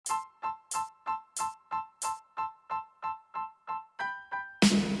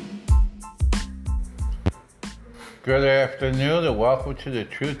Good afternoon and welcome to the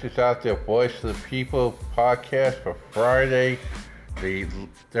Truth is Out There Voice of the People podcast for Friday, the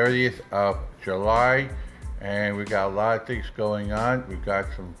 30th of July. And we got a lot of things going on. We got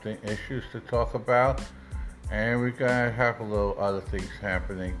some issues to talk about. And we're going to have a little other things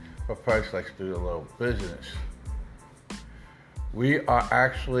happening. But first, let's do a little business. We are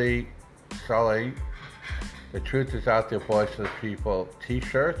actually selling the Truth is Out There Voice of the People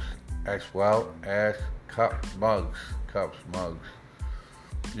t-shirts as well as cups, mugs.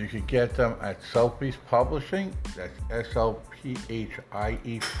 You can get them at Sophie's Publishing. That's SOPHIE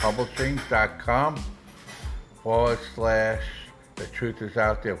Publishing.com / The Truth is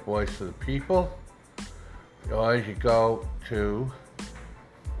Out There Voice of the People. Or you go to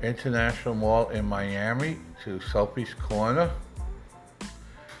International Mall in Miami to Sophie's Corner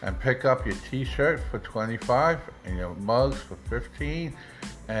and pick up your t-shirt for $25 and your mugs for $15,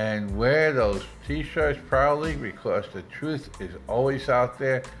 and wear those t-shirts proudly because the truth is always out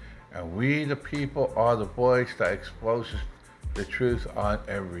there, and we the people are the voice that exposes the truth on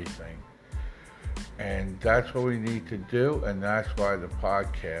everything. And that's what we need to do, and that's why the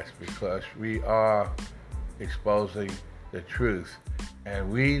podcast, because we are exposing the truth, and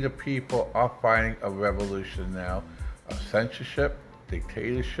we the people are fighting a revolution now of censorship,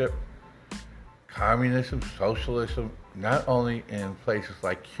 dictatorship, communism, socialism, not only in places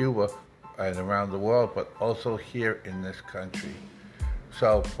like Cuba and around the world, but also here in this country.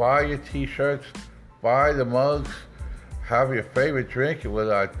 So buy your t-shirts, buy the mugs, have your favorite drink with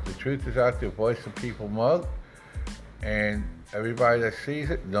The Truth is Out There Voice of People mug, and everybody that sees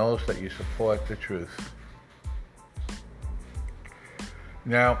it knows that you support the truth.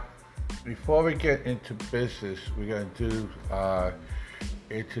 Now, before we get into business, we're going to do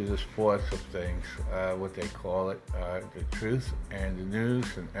into the sports of things, what they call it, the truth and the news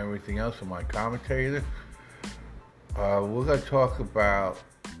and everything else, and my commentator. We're going to talk about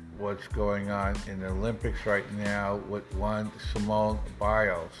what's going on in the Olympics right now with one Simone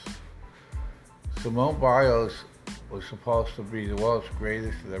Biles. Simone Biles was supposed to be the world's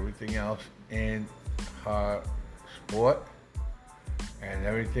greatest and everything else in her sport, and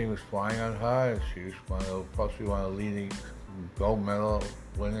everything was flying on her, and she was supposed to be one of the leading gold medal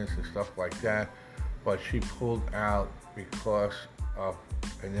winners and stuff like that, but she pulled out because of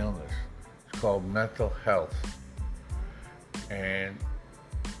an illness. It's called mental health. And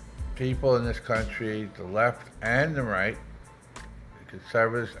people in this country, the left and the right, the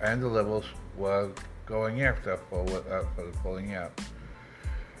conservatives and the liberals, were going after her for the pulling out.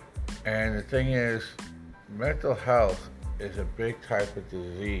 And the thing is, mental health is a big type of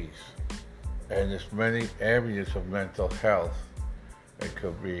disease. And there's many areas of mental health. It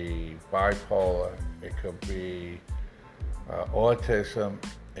could be bipolar, it could be autism,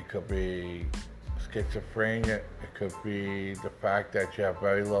 it could be schizophrenia, it could be the fact that you have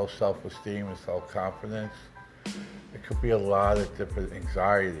very low self-esteem and self-confidence. It could be a lot of different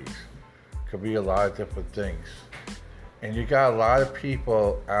anxieties. It could be a lot of different things. And you got a lot of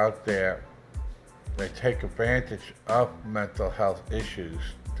people out there that take advantage of mental health issues,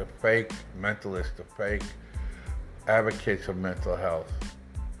 the fake mentalists, the fake advocates of mental health.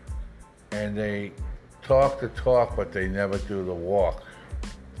 And they talk the talk, but they never do the walk.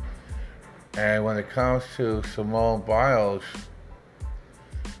 And when it comes to Simone Biles,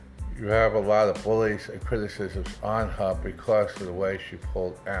 you have a lot of bullies and criticisms on her because of the way she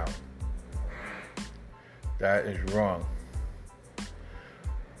pulled out. That is wrong.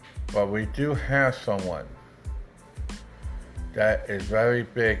 But we do have someone that is very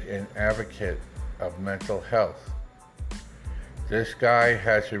big an advocate of mental health. This guy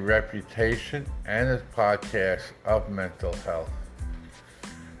has a reputation and a podcast of mental health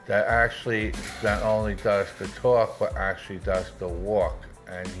that actually not only does the talk, but actually does the walk.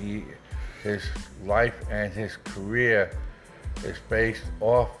 And his life and his career is based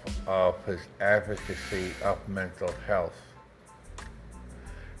off of his advocacy of mental health.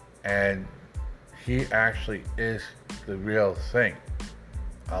 And he actually is the real thing,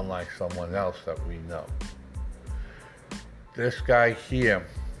 unlike someone else that we know. This guy here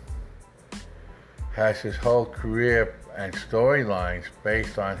has his whole career and storylines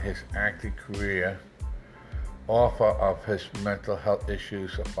based on his acting career off of his mental health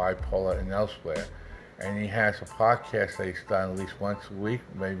issues of bipolar and elsewhere. And he has a podcast that he's done at least once a week,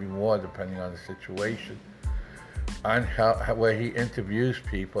 maybe more depending on the situation, on where he interviews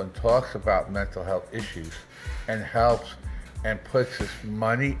people and talks about mental health issues and helps and puts his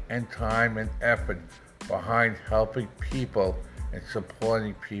money and time and effort behind helping people and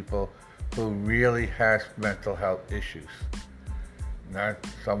supporting people who really has mental health issues, not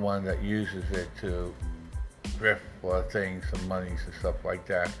someone that uses it to thrift for things and monies and stuff like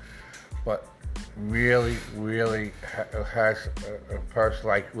that. But really, really has a person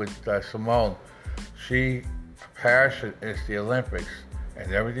like with Simone. She passion is the Olympics,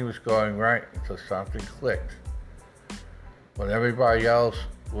 and everything was going right until something clicked. When everybody else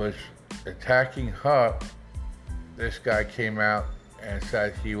was attacking her, this guy came out and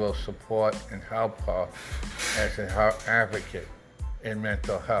said he will support and help her as her advocate in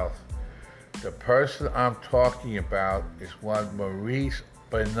mental health. The person I'm talking about is one Maurice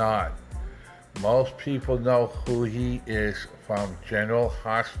Benard. Most people know who he is from General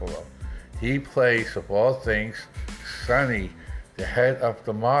Hospital. He plays, of all things, Sonny, the head of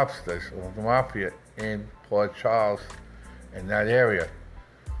the mobsters, or the mafia in Port Charles, in that area.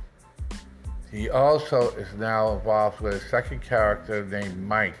 He also is now involved with a second character named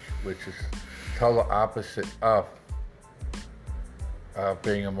Mike, which is total opposite of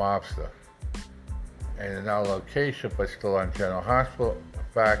being a mobster. And in another location, but still on General Hospital.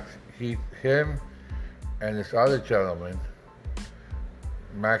 In fact, him and this other gentleman,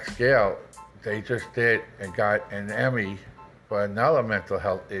 Max Gale, they just did and got an Emmy for another mental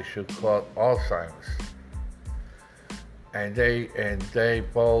health issue called Alzheimer's. And they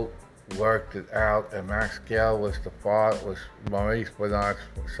both worked it out. And Max Gale was Maurice Benard's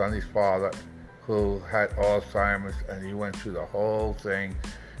Sonny's father, who had Alzheimer's, and he went through the whole thing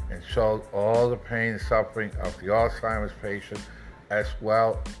and showed all the pain and suffering of the Alzheimer's patient, as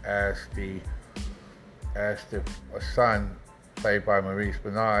well as the son, played by Maurice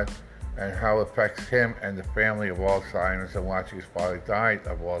Benard, and how it affects him and the family of Alzheimer's, and watching his father die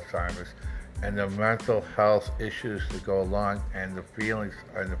of Alzheimer's, and the mental health issues that go along, and the feelings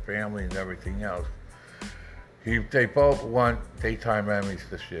and the family and everything else. They both won Daytime Emmys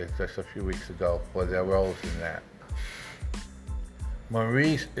this year, just a few weeks ago, for their roles in that.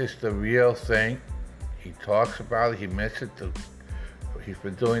 Maurice is the real thing. He talks about it, he admits it. He's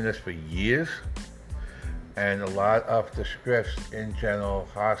been doing this for years. And a lot of the scripts in General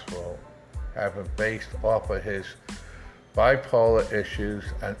Hospital have been based off of his bipolar issues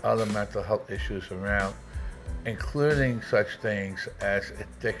and other mental health issues around, including such things as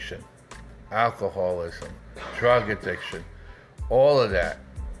addiction, alcoholism, drug addiction. All of that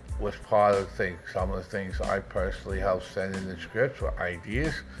was part of the thing. Some of the things I personally helped send in the scripts were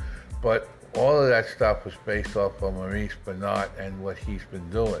ideas, but all of that stuff was based off of Maurice Benard and what he's been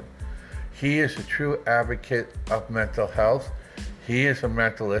doing. He is a true advocate of mental health. He is a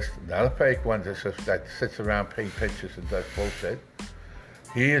mentalist, not a fake one that sits around painting pictures and does bullshit.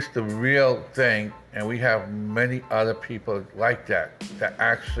 He is the real thing, and we have many other people like that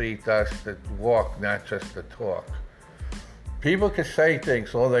actually does the walk, not just the talk. People can say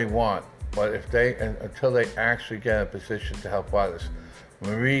things all they want, but until they actually get in a position to help others.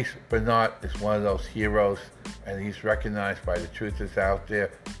 Maurice Benard is one of those heroes, and he's recognized by the Truth Is Out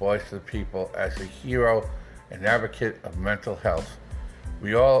There, Voice of the People, as a hero and advocate of mental health.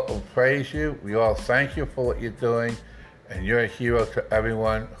 We all praise you, we all thank you for what you're doing, and you're a hero to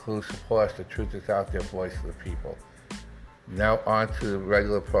everyone who supports the Truth Is Out There, Voice of the People. Now on to the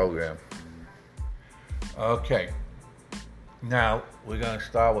regular program. Okay. Now, we're going to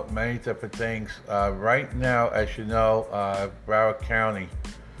start with many different things. Right now, as you know, Broward County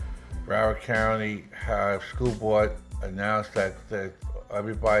School Board announced that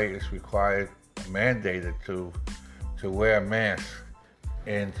everybody is mandated to wear masks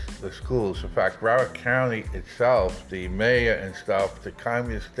in the schools. In fact, Broward County itself, the mayor and stuff, the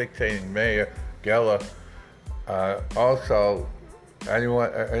communist dictating mayor, Geller, also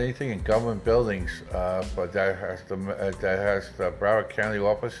anything in government buildings that has the Broward County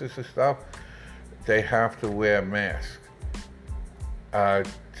offices and stuff, they have to wear masks.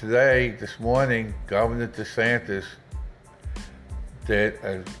 This morning, Governor DeSantis did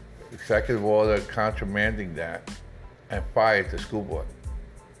an executive order countermanding that and fired the school board.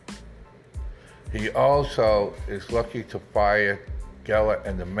 He also is looking to fire Geller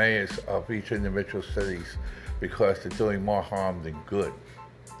and the mayors of each individual cities, because they're doing more harm than good.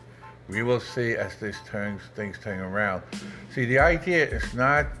 We will see as things turn around. See, the idea is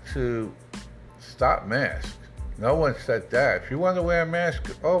not to stop masks. No one said that. If you want to wear a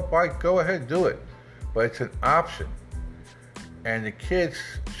mask, go ahead, do it. But it's an option. And the kids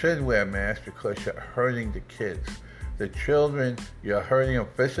should wear masks because you're hurting the kids. The children, you're hurting them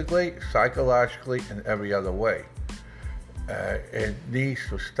physically, psychologically, and every other way. It needs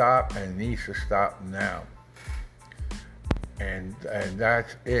to stop, and it needs to stop now. And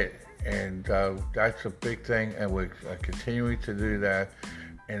that's it. And that's a big thing, and we're continuing to do that.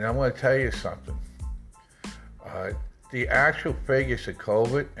 And I'm going to tell you something. the actual figures of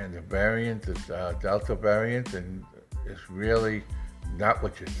COVID and the variant, the Delta variant, and it's really not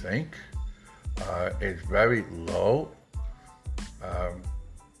what you think. It's very low.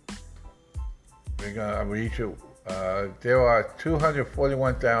 We're gonna reach it. There are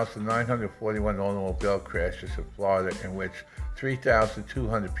 241,941 automobile crashes in Florida, in which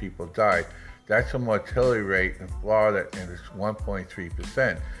 3,200 people died. That's a mortality rate in Florida, and it's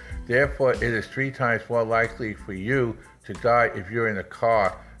 1.3%. Therefore, it is 3 times more likely for you to die if you're in a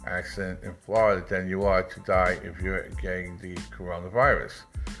car accident in Florida than you are to die if you're getting the coronavirus.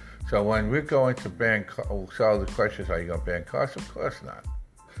 So when we're going to ban cars, so the question is, are you going to ban cars? Of course not.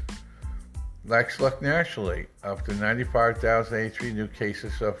 Let's look nationally. Of the 95,083 new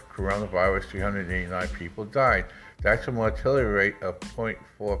cases of coronavirus, 389 people died. That's a mortality rate of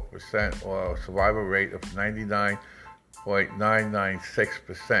 0.4% or a survival rate of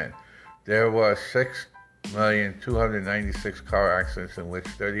 99.996%. There were 6,296 car accidents in which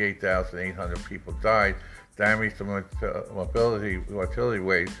 38,800 people died. Damage to mortality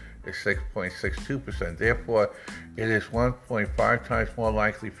rate is 6.62%. Therefore, it is 1.5 times more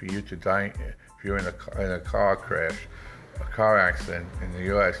likely for you to die if you're in a car crash, a car accident in the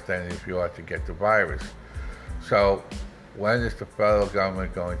U.S. than if you are to get the virus. So, when is the federal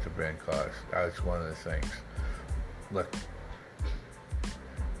government going to ban cars? That's one of the things. Look,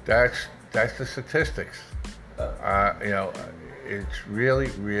 that's the statistics. It's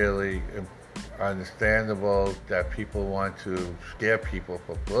really understandable that people want to scare people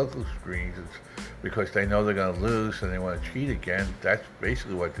for political reasons because they know they're going to lose and they want to cheat again. That's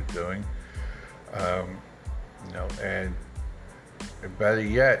basically what they're doing. And better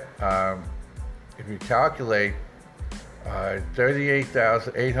yet, if you calculate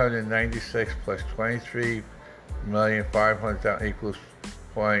 38,896 plus 23,500,000 equals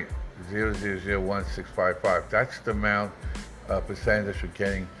 0.000165. That's the amount percentage for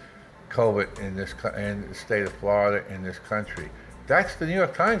getting COVID in the state of Florida, in this country. That's the New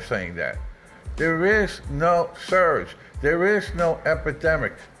York Times saying that. There is no surge. There is no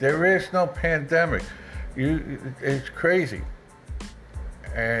epidemic. There is no pandemic. It's crazy.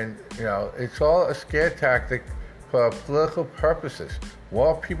 And, it's all a scare tactic for political purposes.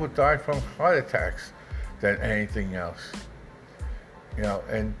 More people die from heart attacks than anything else.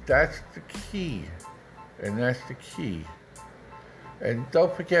 And that's the key. And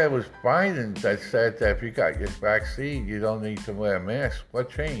don't forget, it was Biden that said that if you got your vaccine, you don't need to wear a mask.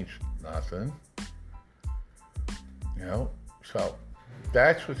 What changed? Nothing. So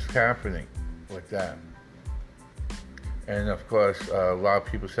that's what's happening with that. And of course, a lot of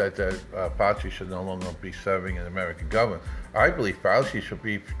people said that Fauci should no longer be serving in the American government. I believe Fauci should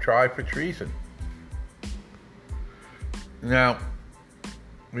be tried for treason. Now,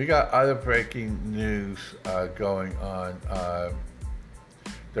 we got other breaking news going on.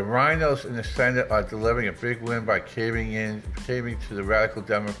 The rhinos in the Senate are delivering a big win by caving to the radical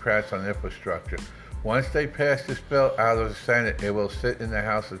Democrats on infrastructure. Once they pass this bill out of the Senate, it will sit in the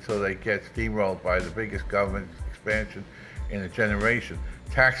House until they get steamrolled by the biggest government expansion in a generation.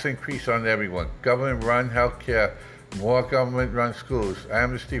 Tax increase on everyone, government-run healthcare, more government-run schools,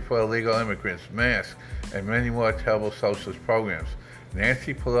 amnesty for illegal immigrants, masks, and many more terrible socialist programs.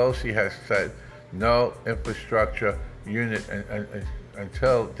 Nancy Pelosi has said no infrastructure unit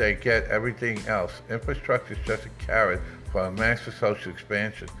until they get everything else. Infrastructure is just a carrot for a massive social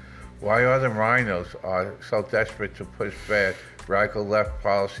expansion. Why are the rhinos so desperate to push bad radical left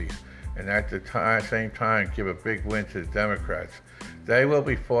policies and at the same time give a big win to the Democrats? They will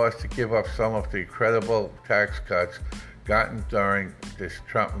be forced to give up some of the incredible tax cuts gotten during this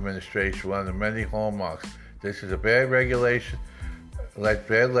Trump administration, one of the many hallmarks. This is a bad regulation,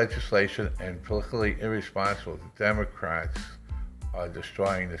 bad legislation, and politically irresponsible. The Democrats are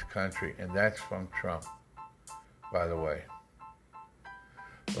destroying this country, and that's from Trump, by the way.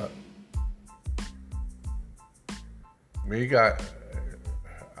 But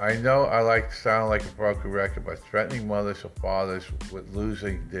I know I like to sound like a broken record, but threatening mothers or fathers with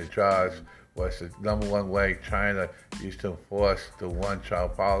losing their jobs was the number one way China used to enforce the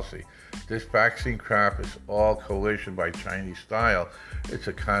one-child policy. This vaccine crap is all coalition by Chinese style. It's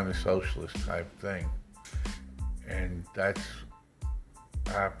a communist socialist type thing. And that's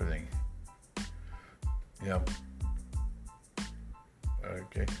happening.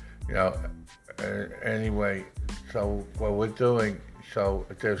 Okay. Anyway, so what we're doing, so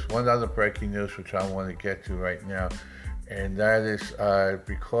there's one other breaking news which I want to get to right now, and that is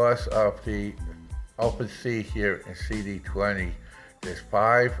because of the open seat here in CD20, there's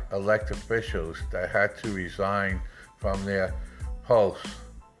 5 elected officials that had to resign from their posts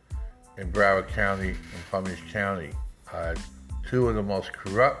in Broward County and Palm Beach County. Uh, Two of the most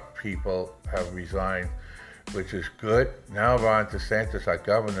corrupt people have resigned, which is good. Now Ron DeSantis, our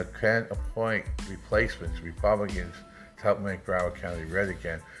governor, can appoint replacements, Republicans, to help make Broward County red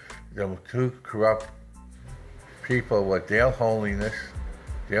again. The two corrupt people were Dale Holiness,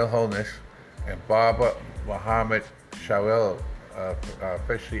 and Barbara Muhammad Shawil,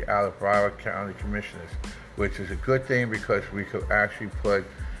 officially out of Broward County Commissioners, which is a good thing because we could actually put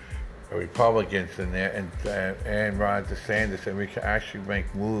Republicans in there and Ron DeSantis, and we can actually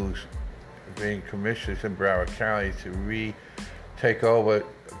make moves being commissioners in Broward County to take over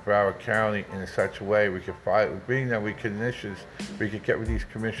Broward County in such a way we could fight. Being that we could get these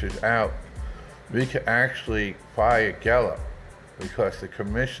commissioners out. We could actually fire Geller because the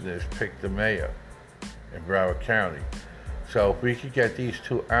commissioners picked the mayor in Broward County. So if we could get these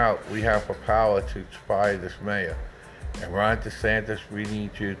two out, we have the power to fire this mayor. And Ron DeSantis, we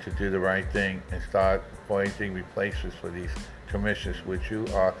need you to do the right thing and start appointing replacements for these commissioners, which you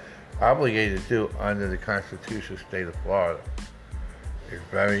are obligated to do under the Constitution of the state of Florida. It's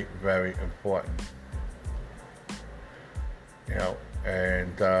very, very important. You know,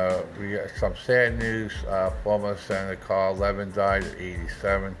 and we got some sad news. Former Senator Carl Levin died at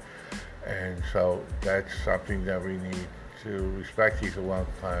 87, and so that's something that we need to respect. He's a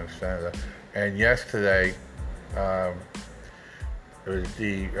long-time senator. And yesterday, it was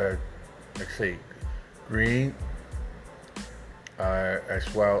the Green,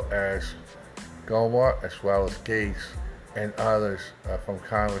 as well as Gilmore, as well as Gates and others from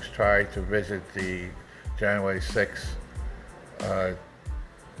Congress tried to visit the January 6th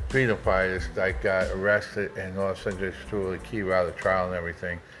freedom fighters that got arrested and Los Angeles through the key route of trial and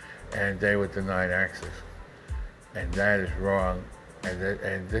everything, and they were denied access. And that is wrong.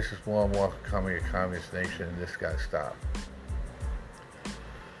 And this is more and more becoming a communist nation, and this got to stop.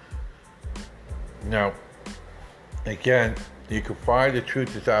 Now, again, you can find the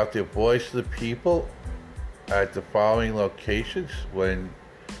Truth Is Out There Voice of the People at the following locations: when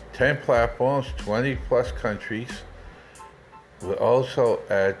 10 platforms, 20 plus countries. We're also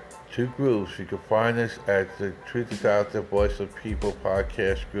at 2 groups. You can find us at the Truth Is Out There Voice of the People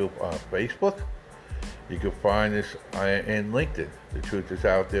podcast group on Facebook. You can find us in LinkedIn, the Truth Is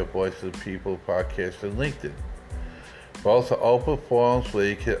Out There Voice of the People podcast on LinkedIn. Both are open forums where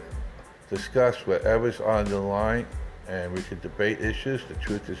you can discuss whatever's on the line, and we can debate issues. The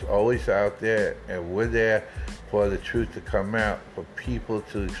truth is always out there, and we're there for the truth to come out, for people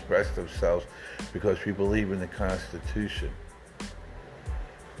to express themselves, because we believe in the Constitution.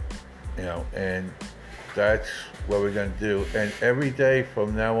 You know, and that's what we're going to do. And every day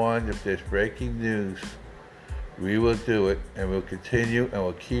from now on, if there's breaking news, we will do it, and we'll continue, and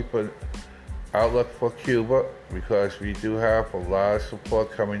we'll keep an outlook for Cuba, because we do have a lot of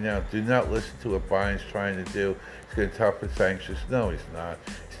support coming out. Do not listen to what Biden's trying to do. He's going to toughen sanctions. No, he's not.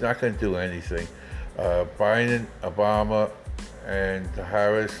 He's not going to do anything. Biden, Obama, and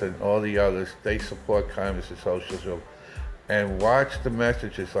Harris, and all the others, they support communists and socialism. And watch the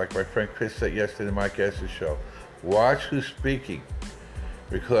messages, like my friend Chris said yesterday in Mike Esser's show. Watch who's speaking,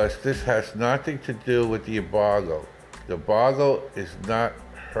 because this has nothing to do with the embargo. The embargo is not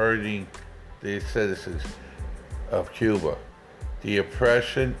hurting the citizens of Cuba. The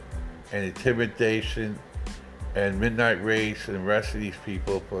oppression and intimidation and midnight raids and the rest of these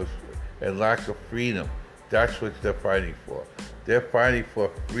people and lack of freedom, that's what they're fighting for. They're fighting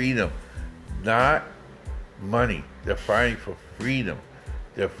for freedom, not money. They're fighting for freedom.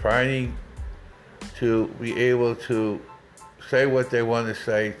 They're fighting to be able to say what they want to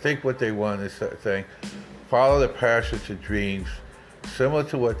say, think what they want to think, follow their passions and dreams, similar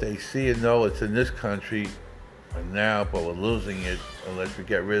to what they see and know it's in this country now, but we're losing it unless we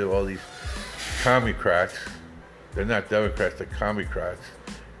get rid of all these commie-crats. They're not Democrats, they're commie-crats,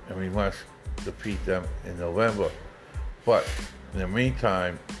 and we must defeat them in November. But in the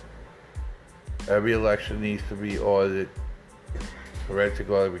meantime, every election needs to be audited, forensic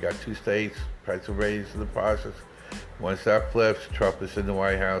audit. We got 2 states, Pennsylvania's in the process. Once that flips, Trump is in the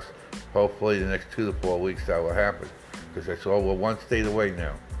White House. Hopefully the next 2 to 4 weeks that will happen, because that's all, we're 1 state away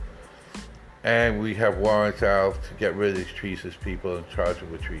now. And we have warrants out to get rid of these treasonous people in charge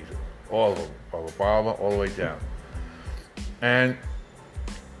of treason. All of them, from Obama all the way down. And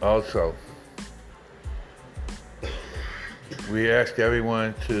also, we ask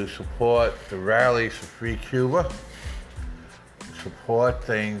everyone to support the rallies for Free Cuba, support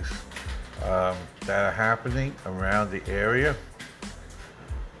things that are happening around the area.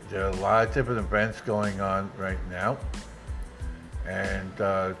 There are a lot of different events going on right now, and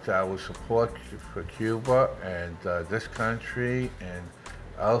that will support for Cuba and this country and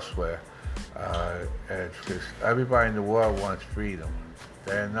elsewhere. It's because everybody in the world wants freedom.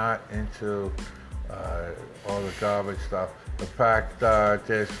 They're not into all the garbage stuff. In fact,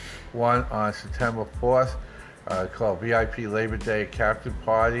 there's one on September 4th called VIP Labor Day Captain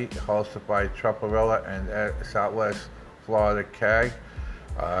Party, hosted by Truparilla and Southwest Florida CAG.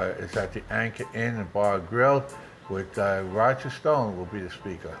 It's at the Anchor Inn and Bar Grill with Roger Stone will be the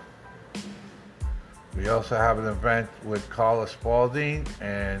speaker. We also have an event with Carla Spalding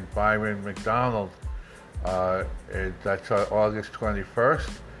and Byron McDonald. That's on August 21st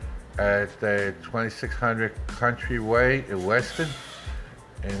at the 2600 Country Way in Weston,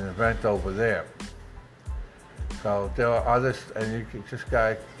 an event over there. So there are others, and you can just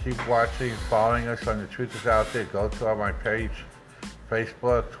gotta keep watching, following us on The Truth Is Out There. Go to my page,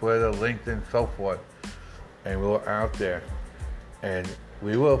 Facebook, Twitter, LinkedIn, so forth, and we're out there. And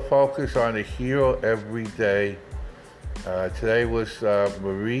we will focus on a hero every day. Today was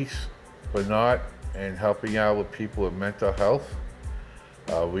Maurice Bernard and helping out with people with mental health.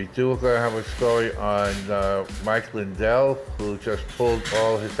 We do going to have a story on Mike Lindell, who just pulled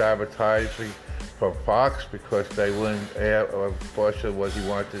all his advertising from Fox because they wouldn't air, unfortunately, what he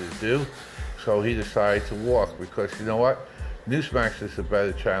wanted to do. So he decided to walk because, you know what? Newsmax is a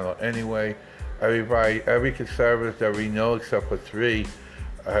better channel anyway. Everybody, every conservative that we know except for 3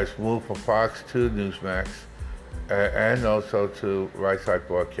 has moved from Fox to Newsmax and also to Right Side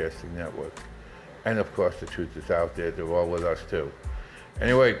Broadcasting Network. And of course, The Truth Is Out There. They're all with us too.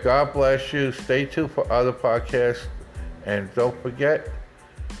 Anyway, God bless you. Stay tuned for other podcasts. And don't forget,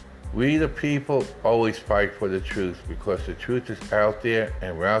 we the people always fight for the truth because the truth is out there,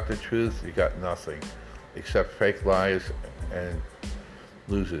 and without the truth, you got nothing except fake liars and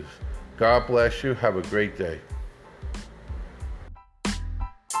losers. God bless you. Have a great day.